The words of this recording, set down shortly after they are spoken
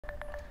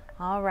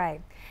All right.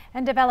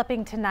 And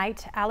developing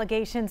tonight,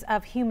 allegations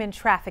of human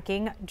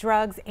trafficking,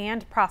 drugs,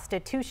 and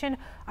prostitution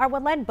are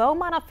what led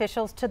Beaumont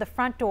officials to the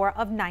front door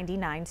of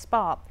 99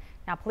 Spa.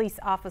 Now, police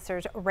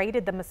officers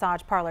raided the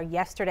massage parlor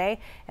yesterday,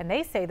 and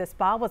they say the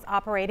spa was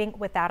operating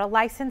without a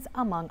license,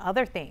 among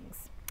other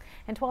things.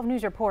 And 12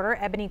 News reporter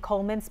Ebony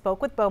Coleman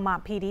spoke with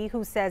Beaumont PD,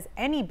 who says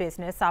any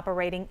business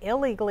operating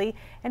illegally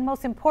and,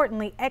 most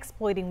importantly,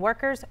 exploiting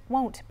workers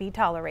won't be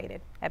tolerated.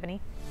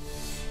 Ebony.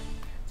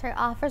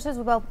 Officers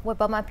with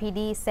Beaumont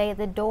PD say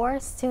the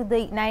doors to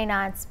the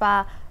 99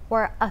 Spa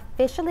were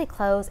officially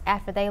closed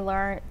after they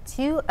learned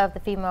 2 of the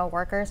female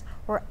workers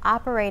were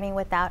operating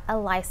without a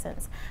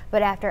license.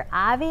 But after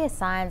obvious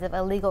signs of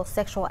illegal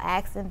sexual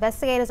acts,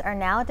 investigators are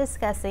now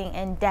discussing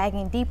and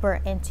digging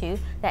deeper into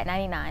that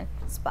 99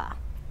 Spa.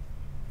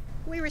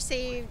 We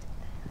received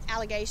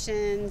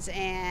allegations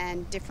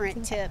and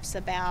different tips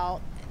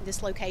about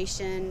this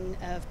location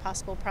of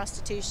possible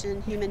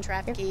prostitution, human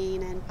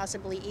trafficking, and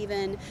possibly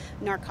even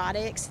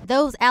narcotics.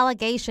 Those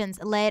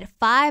allegations led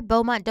 5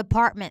 Beaumont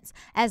departments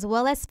as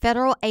well as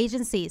federal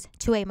agencies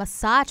to a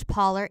massage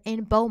parlor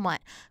in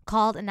Beaumont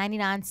called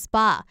 99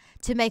 Spa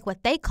to make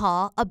what they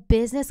call a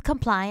business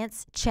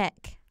compliance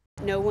check.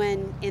 No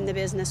one in the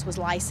business was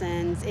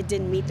licensed. It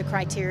didn't meet the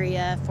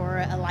criteria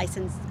for a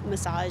licensed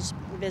massage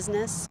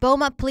business.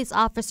 Beaumont Police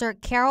Officer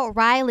Carol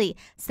Riley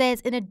says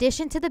in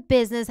addition to the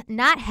business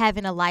not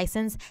having a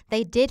license,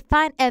 they did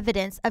find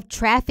evidence of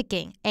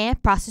trafficking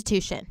and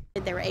prostitution.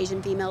 There were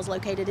Asian females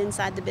located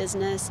inside the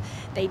business.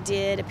 They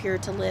did appear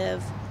to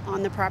live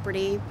on the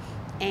property,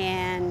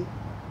 and,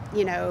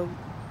 you know,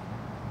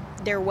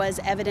 there was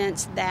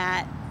evidence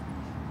that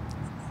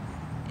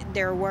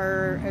there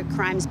were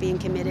crimes being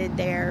committed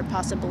there,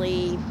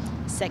 possibly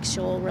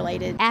sexual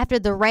related. After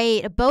the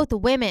raid, both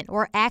women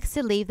were asked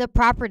to leave the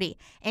property.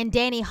 And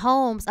Danny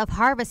Holmes of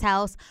Harvest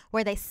House,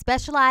 where they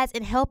specialize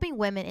in helping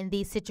women in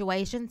these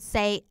situations,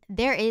 say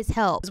there is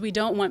help. We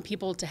don't want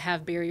people to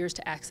have barriers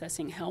to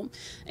accessing help,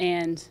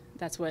 and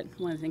that's what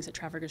one of the things that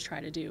traffickers try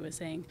to do is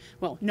saying,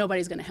 well,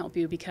 nobody's going to help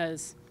you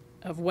because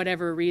of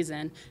whatever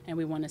reason, and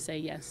we want to say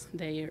yes,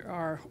 they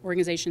are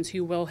organizations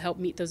who will help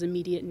meet those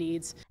immediate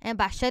needs. And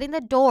by shutting the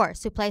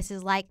doors to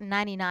places like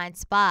 99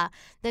 Spa,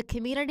 the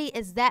community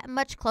is that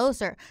much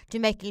closer to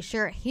making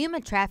sure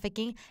human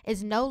trafficking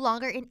is no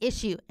longer an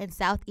issue in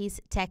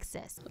Southeast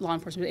Texas. Law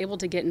enforcement is able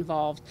to get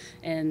involved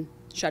and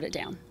shut it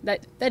down.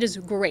 That is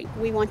great.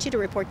 We want you to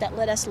report that.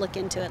 Let us look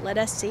into it. Let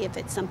us see if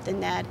it's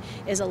something that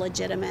is a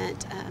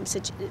legitimate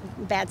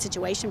bad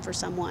situation for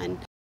someone.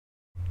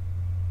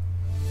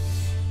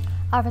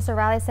 Officer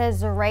Riley says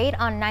the raid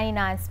on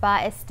 99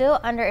 Spa is still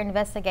under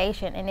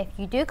investigation, and if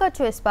you do go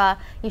to a spa,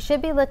 you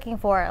should be looking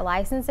for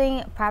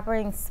licensing,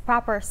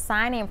 proper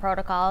signing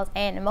protocols,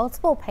 and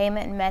multiple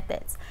payment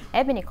methods.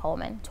 Ebony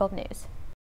Coleman, 12 News.